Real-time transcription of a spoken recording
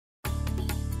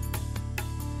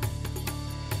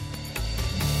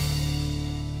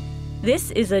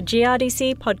This is a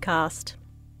GRDC podcast.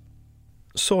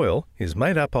 Soil is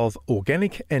made up of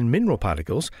organic and mineral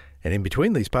particles, and in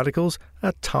between these particles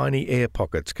are tiny air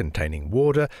pockets containing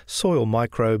water, soil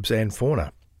microbes and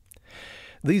fauna.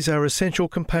 These are essential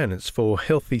components for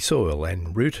healthy soil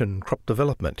and root and crop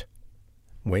development.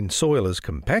 When soil is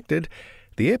compacted,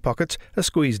 the air pockets are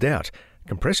squeezed out,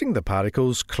 compressing the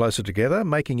particles closer together,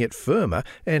 making it firmer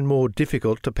and more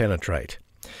difficult to penetrate.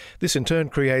 This in turn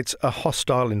creates a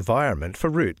hostile environment for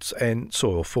roots and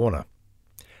soil fauna.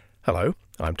 Hello,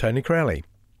 I'm Tony Crowley.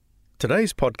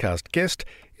 Today's podcast guest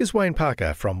is Wayne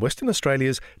Parker from Western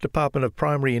Australia's Department of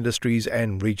Primary Industries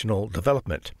and Regional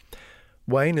Development.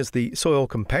 Wayne is the Soil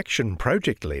Compaction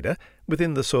Project Leader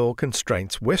within the Soil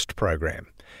Constraints West program,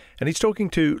 and he's talking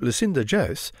to Lucinda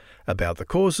Jose about the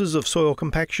causes of soil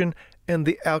compaction and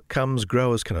the outcomes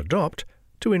growers can adopt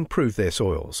to improve their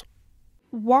soils.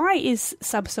 Why is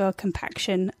subsoil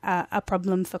compaction a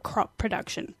problem for crop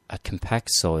production? A compact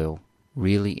soil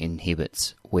really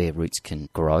inhibits where roots can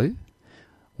grow.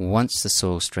 Once the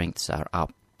soil strengths are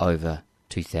up over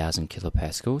 2,000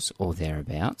 kilopascals or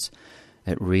thereabouts,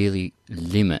 it really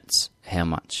limits how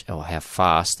much or how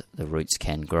fast the roots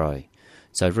can grow.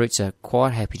 So roots are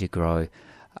quite happy to grow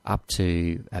up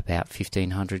to about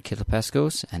 1,500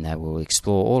 kilopascals, and they will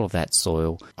explore all of that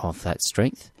soil of that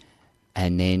strength.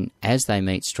 And then as they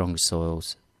meet stronger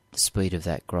soils, the speed of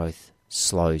that growth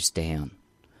slows down.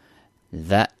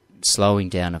 That slowing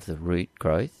down of the root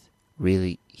growth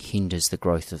really hinders the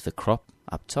growth of the crop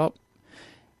up top.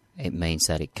 It means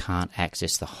that it can't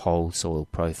access the whole soil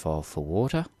profile for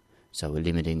water, so we're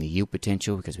limiting the yield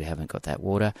potential because we haven't got that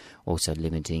water, also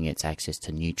limiting its access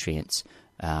to nutrients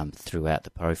throughout the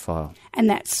profile. And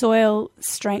that soil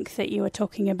strength that you were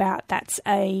talking about, that's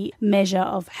a measure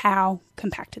of how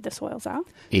compacted the soils are?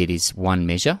 It is one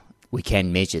measure. We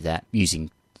can measure that using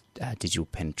digital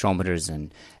penetrometers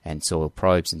and soil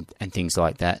probes and things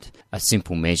like that. A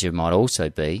simple measure might also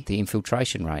be the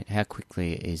infiltration rate. How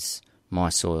quickly is my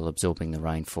soil absorbing the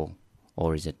rainfall,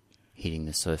 or is it hitting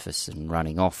the surface and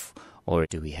running off, or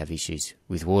do we have issues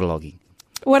with waterlogging?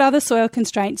 What other soil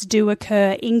constraints do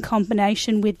occur in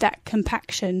combination with that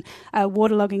compaction?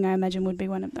 Waterlogging, I imagine, would be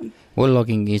one of them.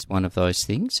 Waterlogging is one of those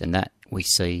things, and that we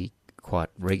see quite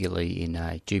regularly in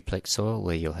a duplex soil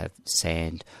where you'll have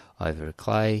sand over a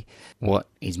clay. What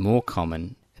is more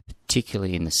common,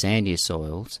 particularly in the sandier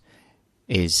soils,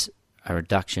 is a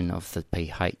reduction of the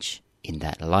pH in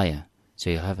that layer. So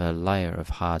you'll have a layer of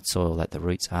hard soil that the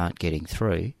roots aren't getting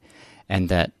through, and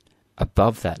that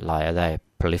above that layer they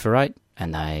proliferate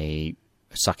and they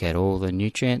suck out all the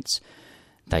nutrients.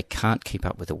 They can't keep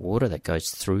up with the water that goes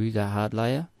through the hard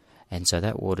layer, and so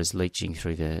that water's leaching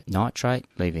through the nitrate,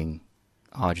 leaving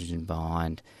hydrogen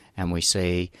behind, and we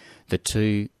see the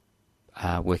two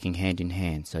working hand in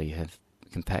hand. So you have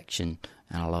compaction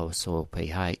and a lower soil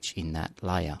pH in that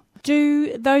layer.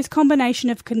 Do those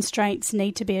combination of constraints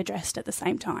need to be addressed at the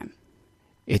same time?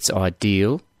 It's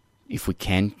ideal if we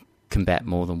can combat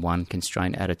more than one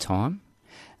constraint at a time.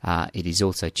 It is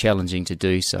also challenging to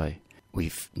do so.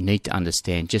 We need to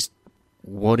understand just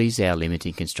what is our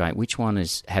limiting constraint, which one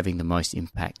is having the most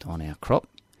impact on our crop,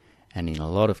 and in a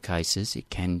lot of cases it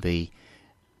can be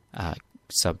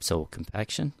subsoil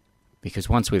compaction, because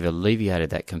once we've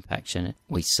alleviated that compaction,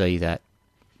 we see that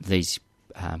these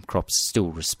crops still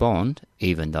respond,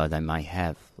 even though they may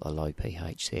have a low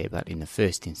pH there. But in the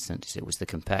first instance, it was the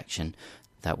compaction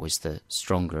that was the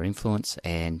stronger influence,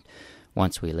 and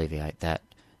once we alleviate that,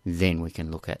 then we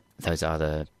can look at those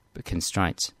other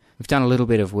constraints. We've done a little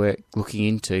bit of work looking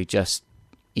into just,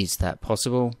 is that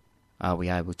possible? Are we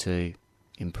able to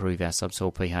improve our subsoil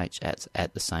pH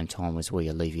at the same time as we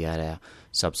alleviate our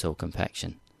subsoil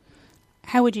compaction?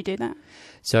 How would you do that?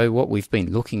 So what we've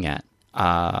been looking at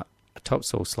are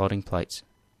topsoil slotting plates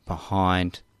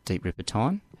behind deep ripper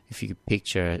tine. If you could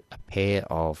picture a pair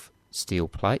of steel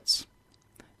plates,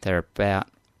 they're about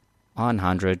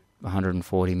 100,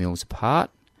 140 mils apart,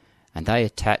 and they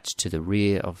attach to the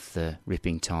rear of the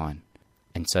ripping tine.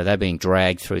 And so they're being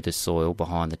dragged through the soil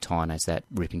behind the tine as that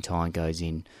ripping tine goes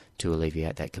in to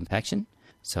alleviate that compaction.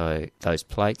 So those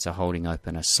plates are holding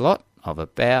open a slot of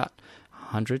about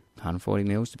 100, 140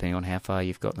 mils, depending on how far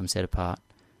you've got them set apart.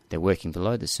 They're working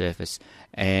below the surface,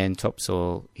 and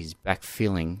topsoil is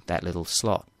backfilling that little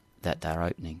slot that they're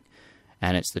opening.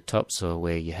 And it's the topsoil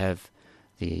where you have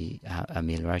the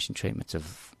amelioration treatments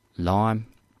of lime.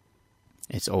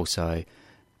 It's also,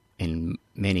 in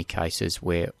many cases,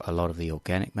 where a lot of the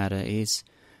organic matter is.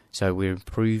 So we're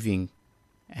improving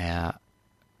our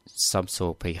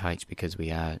subsoil pH because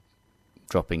we are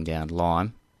dropping down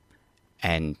lime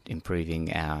and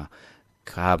improving our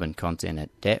carbon content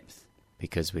at depth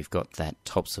because we've got that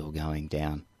topsoil going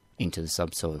down into the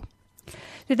subsoil.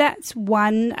 So that's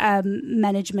one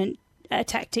management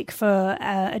tactic for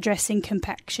addressing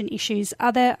compaction issues.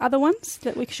 Are there other ones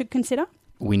that we should consider?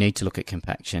 We need to look at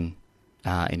compaction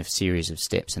in a series of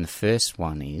steps, and the first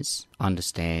one is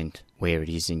understand where it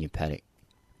is in your paddock.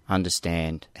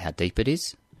 Understand how deep it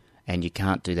is, and you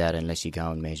can't do that unless you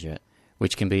go and measure it,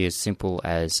 which can be as simple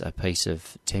as a piece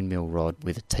of 10mm rod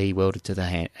with a T welded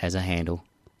to as a handle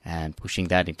and pushing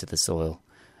that into the soil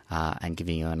and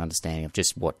giving you an understanding of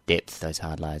just what depth those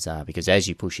hard layers are, because as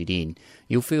you push it in,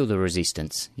 you'll feel the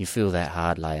resistance, you feel that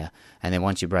hard layer, and then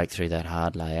once you break through that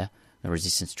hard layer, the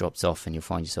resistance drops off and you'll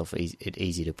find yourself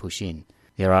easy to push in.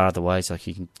 There are other ways, like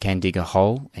you can dig a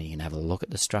hole and you can have a look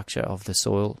at the structure of the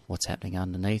soil, what's happening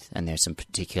underneath, and there's some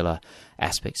particular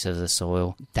aspects of the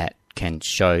soil that can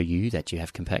show you that you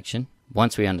have compaction.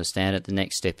 Once we understand it, the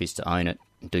next step is to own it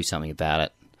and do something about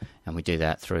it, and we do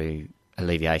that through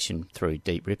alleviation, through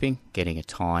deep ripping, getting a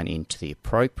tine into the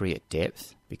appropriate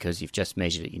depth, because you've just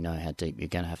measured it, you know how deep you're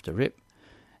going to have to rip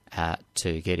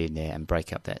to get in there and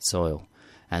break up that soil.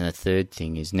 And the third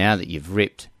thing is, now that you've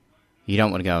ripped, you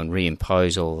don't want to go and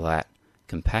reimpose all that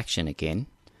compaction again,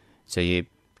 so you're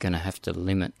going to have to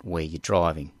limit where you're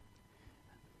driving,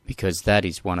 because that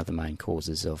is one of the main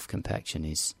causes of compaction,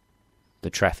 is the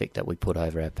traffic that we put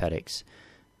over our paddocks,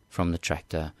 from the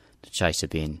tractor, the chaser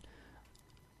bin,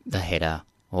 the header.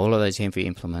 All of those heavy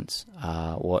implements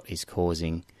are what is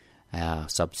causing our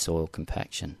subsoil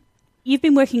compaction. You've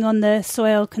been working on the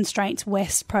Soil Constraints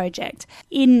West project.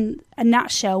 In a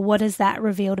nutshell, what has that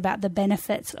revealed about the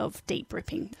benefits of deep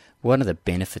ripping? One of the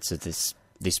benefits of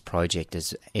this project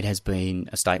is it has been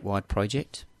a statewide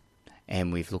project,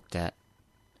 and we've looked at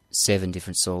 7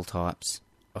 different soil types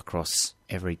across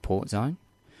every port zone.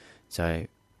 So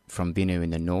from Binu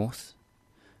in the north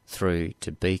through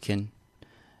to Beacon,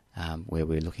 where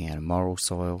we're looking at a moral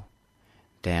soil,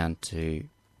 down to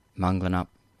Munglanup,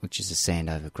 which is a sand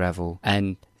over gravel,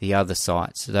 and the other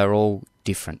sites. They're all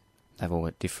different. They've all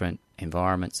got different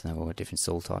environments and they've all got different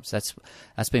soil types.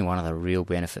 That's been one of the real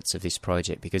benefits of this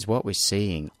project, because what we're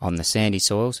seeing on the sandy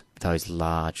soils, those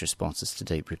large responses to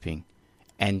deep ripping,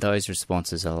 and those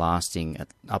responses are lasting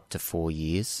up to 4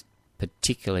 years,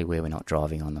 particularly where we're not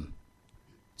driving on them.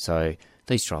 So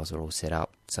these trials are all set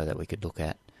up so that we could look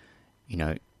at,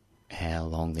 how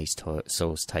long these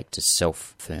soils take to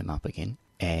self-firm up again.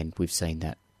 And we've seen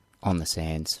that on the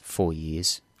sands, 4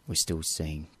 years, we're still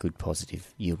seeing good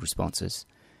positive yield responses.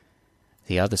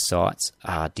 The other sites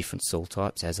are different soil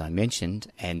types, as I mentioned,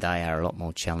 and they are a lot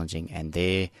more challenging, and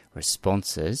their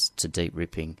responses to deep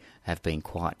ripping have been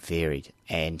quite varied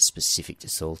and specific to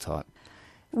soil type.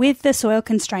 With the Soil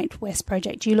Constraint West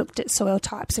project, you looked at soil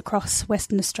types across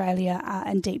Western Australia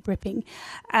and deep ripping.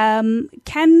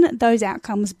 Can those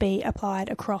outcomes be applied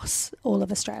across all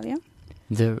of Australia?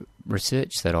 The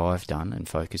research that I've done and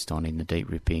focused on in the deep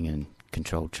ripping and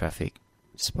controlled traffic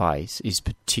space is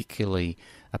particularly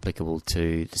applicable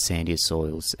to the sandier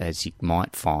soils, as you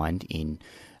might find in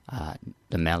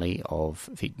the Mallee of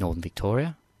Northern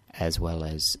Victoria as well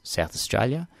as South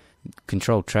Australia.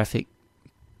 Controlled traffic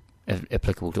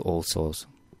applicable to all soils.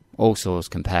 All soils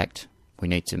compact. We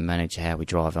need to manage how we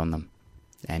drive on them,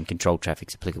 and controlled traffic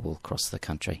is applicable across the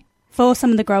country. For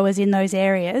some of the growers in those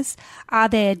areas, are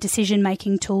there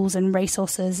decision-making tools and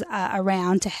resources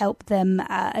around to help them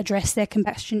address their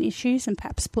compaction issues and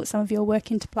perhaps put some of your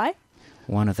work into play?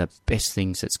 One of the best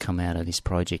things that's come out of this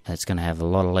project that's going to have a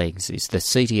lot of legs is the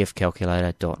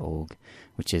ctfcalculator.org,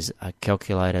 which is a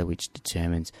calculator which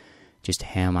determines just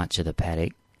how much of the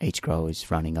paddock each grower is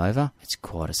running over. It's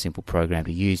quite a simple program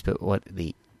to use, but what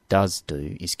it does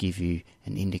do is give you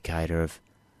an indicator of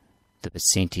the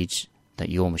percentage that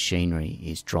your machinery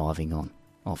is driving on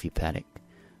off your paddock.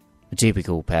 A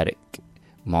typical paddock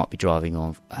might be driving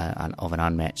on of an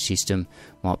unmatched system,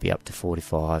 might be up to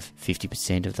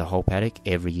 45-50% of the whole paddock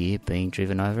every year being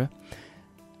driven over.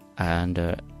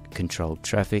 Under controlled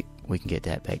traffic, we can get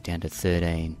that back down to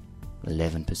 13-11%.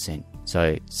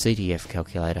 So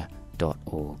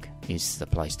ctfcalculator.org is the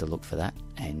place to look for that,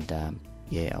 and I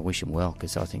wish them well,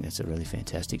 because I think that's a really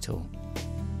fantastic tool.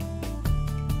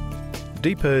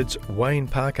 DPIRD's Wayne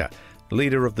Parker,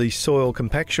 leader of the Soil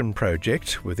Compaction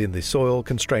Project within the Soil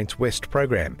Constraints West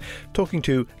program, talking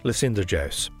to Lucinda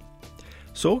Jose.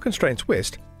 Soil Constraints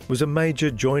West was a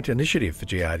major joint initiative for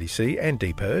GRDC and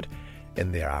DPIRD,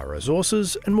 and there are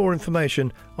resources and more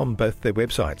information on both their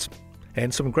websites,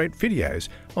 and some great videos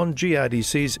on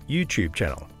GRDC's YouTube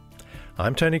channel.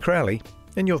 I'm Tony Crowley,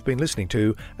 and you've been listening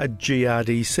to a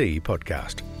GRDC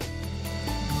podcast.